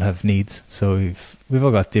humans, we all have needs. So we've all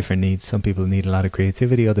got different needs. Some people need a lot of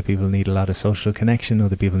creativity, other people need a lot of social connection,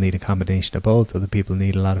 other people need a combination of both, other people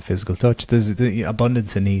need a lot of physical touch. There's the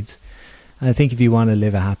abundance of needs. And I think if you want to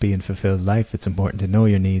live a happy and fulfilled life, it's important to know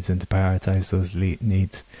your needs and to prioritize those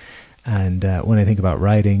needs. And when I think about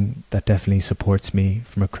writing, that definitely supports me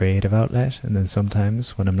from a creative outlet. And then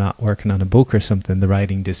sometimes when I'm not working on a book or something, the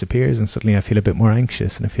writing disappears, and suddenly I feel a bit more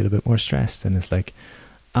anxious and I feel a bit more stressed. And it's like,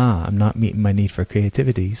 I'm not meeting my need for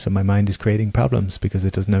creativity, so my mind is creating problems because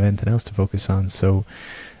it doesn't have anything else to focus on. So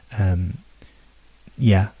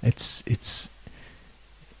yeah, it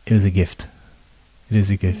was a gift. It is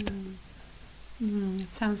a gift.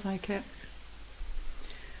 It sounds like it.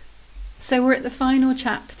 So we're at the final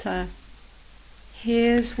chapter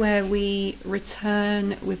here's where we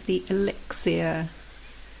return with the elixir.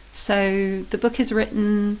 So the book is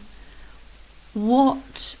written,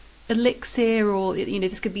 what elixir, or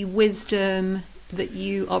this could be wisdom that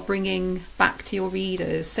you are bringing back to your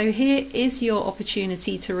readers. So here is your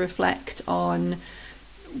opportunity to reflect on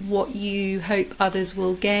what you hope others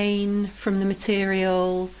will gain from the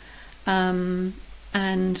material, and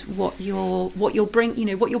what you're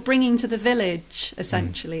bringing to the village,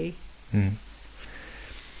 essentially.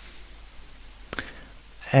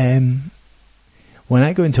 When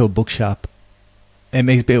I go into a bookshop, it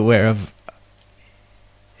makes me aware of,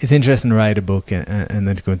 it's interesting to write a book and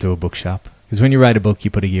then to go into a bookshop. Because when you write a book,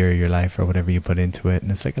 you put a year of your life or whatever you put into it,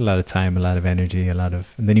 and it's like a lot of time, a lot of energy, and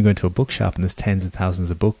then you go into a bookshop and there's tens of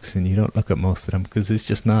thousands of books, and you don't look at most of them because it's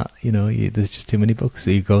just not, there's just too many books.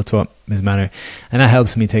 So you go to what is matter, and that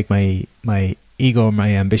helps me take my ego, my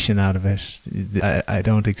ambition out of it. I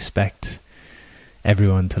don't expect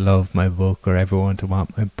everyone to love my book or everyone to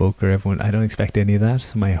want my book or everyone. I don't expect any of that.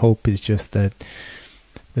 So my hope is just that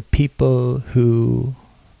the people who,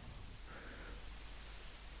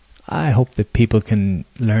 I hope that people can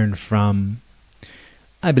learn from.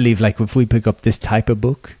 I believe, like, if we pick up this type of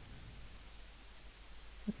book,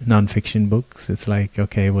 non-fiction books, it's like,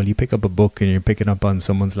 okay, well, you pick up a book and you're picking up on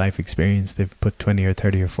someone's life experience. They've put 20 or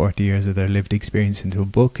 30 or 40 years of their lived experience into a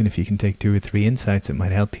book, and if you can take 2 or 3 insights, it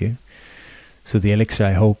might help you. So the elixir,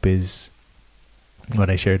 I hope, is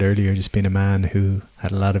what I shared earlier, just being a man who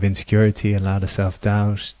had a lot of insecurity, a lot of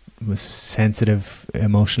self-doubt, was sensitive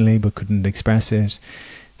emotionally but couldn't express it,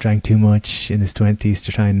 drank too much in his 20s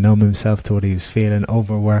to try and numb himself to what he was feeling,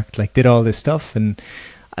 overworked, like did all this stuff. And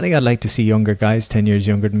I think I'd like to see younger guys, 10 years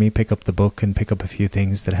younger than me, pick up the book and pick up a few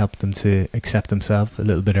things that help them to accept themselves a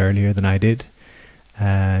little bit earlier than I did.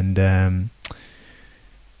 And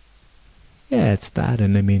it's that.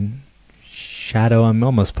 And I mean, shadow, I'm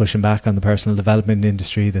almost pushing back on the personal development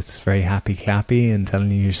industry that's very happy clappy and telling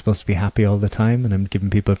you you're supposed to be happy all the time, and I'm giving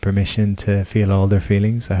people permission to feel all their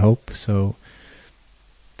feelings, I hope. So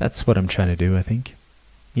that's what I'm trying to do, I think.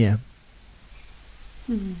 Yeah.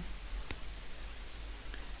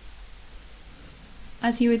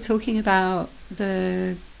 As you were talking about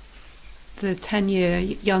the 10-year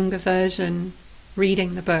younger version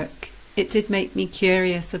reading the book, it did make me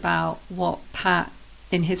curious about what Pat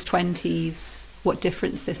in his 20s, what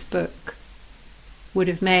difference this book would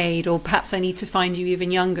have made. Or perhaps I need to find you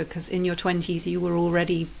even younger, because in your 20s you were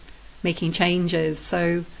already making changes.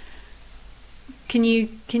 So can you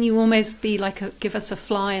almost be like give us a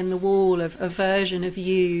fly in the wall of a version of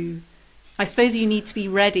you? I suppose you need to be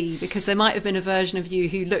ready, because there might have been a version of you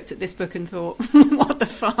who looked at this book and thought, what the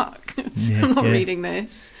fuck? I'm not reading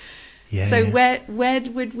this. Where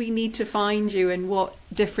would we need to find you, and what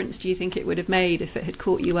difference do you think it would have made if it had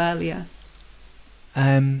caught you earlier?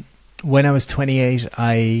 When I was 28,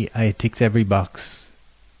 I ticked every box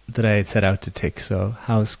that I had set out to tick. So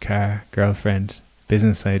house, car, girlfriend,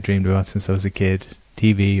 business I had dreamed about since I was a kid,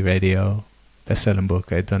 TV, radio, best-selling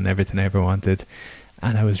book. I'd done everything I ever wanted.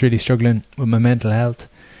 And I was really struggling with my mental health.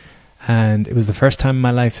 And it was the first time in my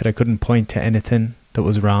life that I couldn't point to anything that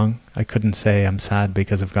was wrong. I couldn't say I'm sad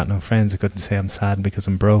because I've got no friends. I couldn't say I'm sad because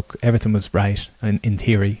I'm broke. Everything was right in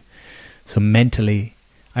theory. So mentally,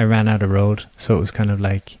 I ran out of road. So it was kind of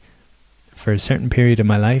like, for a certain period of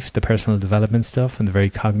my life, the personal development stuff and the very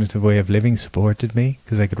cognitive way of living supported me,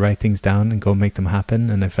 because I could write things down and go make them happen,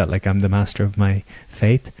 and I felt like I'm the master of my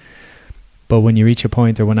fate. But when you reach a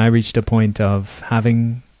point, or when I reached a point of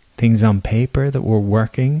having things on paper that were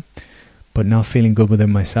working but not feeling good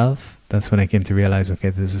within myself, that's when I came to realize, okay,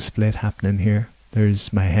 there's a split happening here.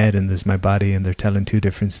 There's my head and there's my body, and they're telling 2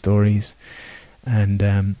 different stories.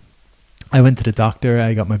 And I went to the doctor.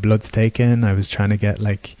 I got my bloods taken. I was trying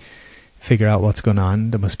to figure out what's going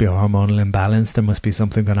on. There must be a hormonal imbalance. There must be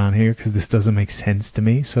something going on here, because this doesn't make sense to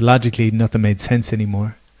me. So logically, nothing made sense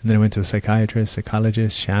anymore. And then I went to a psychiatrist,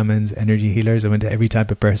 psychologist, shamans, energy healers. I went to every type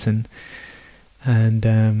of person. And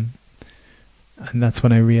that's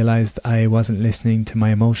when I realized I wasn't listening to my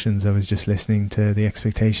emotions. I was just listening to the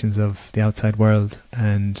expectations of the outside world.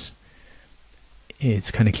 And it's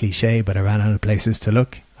kind of cliche, but I ran out of places to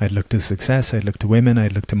look. I'd looked to success. I'd looked to women.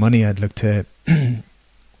 I'd looked to money. I'd looked to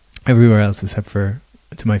everywhere else except for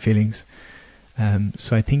to my feelings.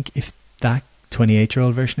 So I think if that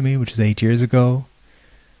 28-year-old version of me, which is 8 years ago,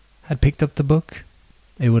 had picked up the book,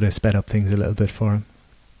 it would have sped up things a little bit for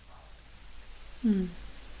him.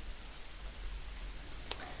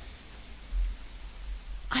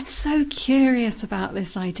 I'm so curious about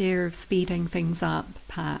this idea of speeding things up,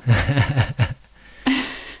 Pat.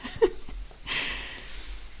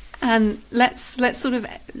 And let's sort of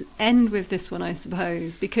end with this one, I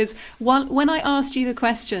suppose, because when I asked you the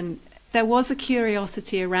question, there was a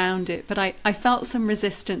curiosity around it, but I felt some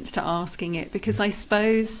resistance to asking it, because I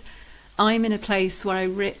suppose I'm in a place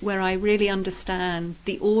where I really understand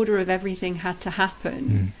the order of everything had to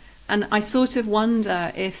happen. And I sort of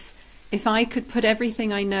wonder if I could put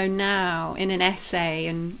everything I know now in an essay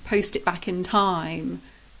and post it back in time,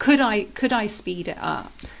 could I speed it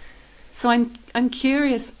up? So I'm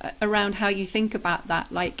curious around how you think about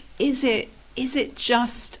that. Like, is it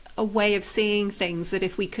just a way of seeing things that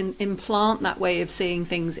if we can implant that way of seeing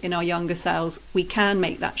things in our younger selves, we can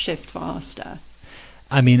make that shift faster?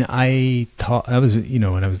 I mean, I thought I was,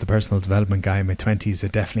 when I was the personal development guy in my 20s, I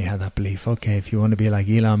definitely had that belief. Okay, if you want to be like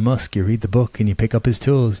Elon Musk, you read the book and you pick up his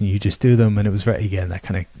tools and you just do them. And it was very, again, that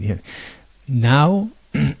kind of, now,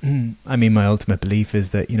 I mean, my ultimate belief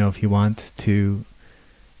is that, if you want to,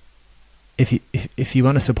 if you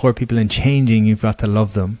want to support people in changing, you've got to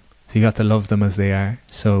love them. So you got to love them as they are.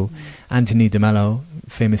 So Anthony de Mello,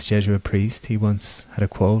 famous Jesuit priest, he once had a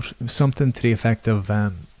quote, something to the effect of,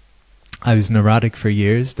 I was neurotic for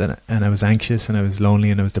years, and I was anxious and I was lonely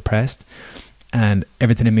and I was depressed, and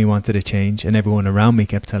everything in me wanted to change, and everyone around me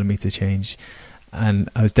kept telling me to change, and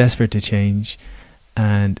I was desperate to change,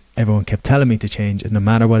 and everyone kept telling me to change, and no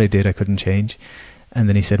matter what I did, I couldn't change. And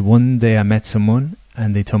then he said, one day I met someone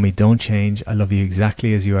and they told me, don't change, I love you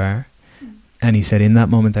exactly as you are. And he said, in that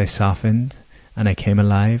moment I softened and I came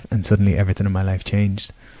alive, and suddenly everything in my life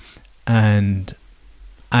changed. And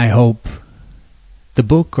I hope the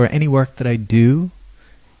book or any work that I do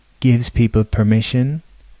gives people permission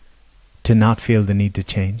to not feel the need to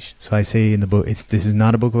change. So I say in the book, this is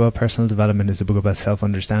not a book about personal development, it's a book about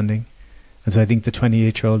self-understanding. And so I think the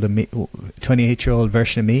 28-year-old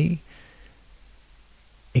version of me,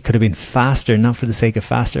 it could have been faster, not for the sake of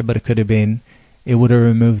faster, but it would have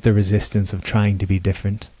removed the resistance of trying to be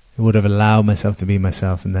different. It would have allowed myself to be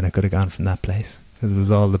myself, and then I could have gone from that place. Because it was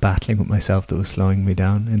all the battling with myself that was slowing me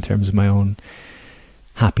down in terms of my own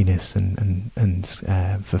happiness and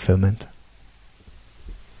fulfillment.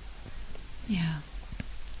 Yeah,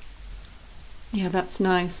 that's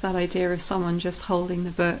nice, that idea of someone just holding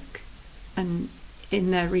the book and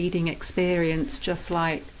in their reading experience, just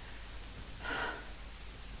like,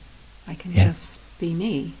 I can just be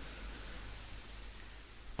me.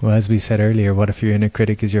 Well, as we said earlier, what if your inner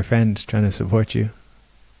critic is your friend trying to support you?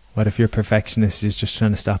 What if your perfectionist is just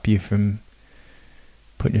trying to stop you from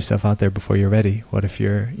putting yourself out there before you're ready? What if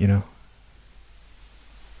you're, Yeah.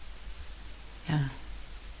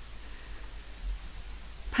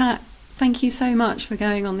 Pat, thank you so much for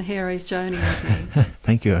going on the hero's journey with me.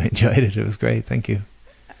 Thank you. I enjoyed it. It was great. Thank you.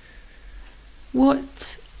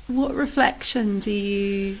 What reflection do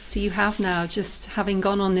you have now, just having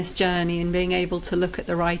gone on this journey and being able to look at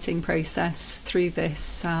the writing process through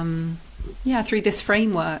this through this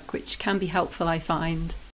framework, which can be helpful, I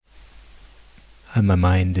find? And my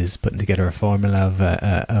mind is putting together a formula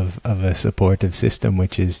of a supportive system,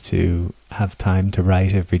 which is to have time to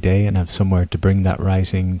write every day and have somewhere to bring that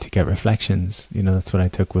writing to get reflections. That's what I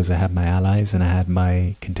took, was I had my allies and I had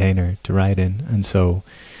my container to write in. And so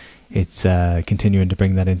it's continuing to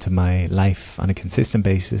bring that into my life on a consistent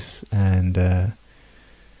basis. And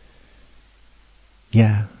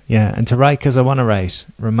and to write because I want to write,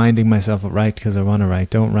 reminding myself of write because I want to write.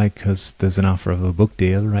 Don't write because there's an offer of a book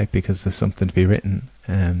deal, write because there's something to be written,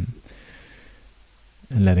 and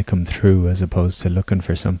let it come through as opposed to looking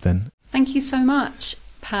for something. Thank you so much,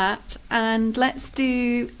 Pat. And let's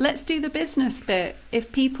do the business bit.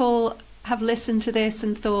 If people have listened to this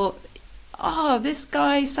and thought, oh, this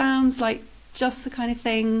guy sounds like just the kind of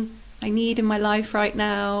thing I need in my life right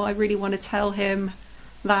now, I really want to tell him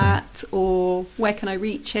that, or where can I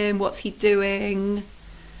reach him, what's he doing,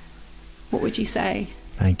 what would you say?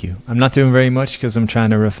 Thank you. I'm not doing very much because I'm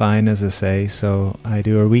trying to refine, as I say. So I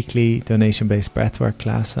do a weekly donation-based breathwork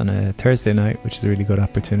class on a Thursday night, which is a really good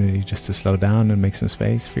opportunity just to slow down and make some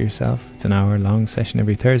space for yourself. It's an hour-long session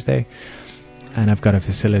every Thursday. And I've got a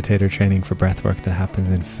facilitator training for breathwork that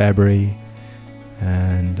happens in February,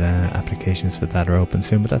 and applications for that are open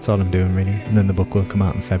soon. But that's all I'm doing, really. And then the book will come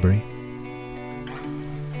out in February.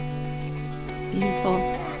 Beautiful.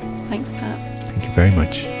 Thanks, Pat. Thank you very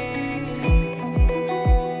much.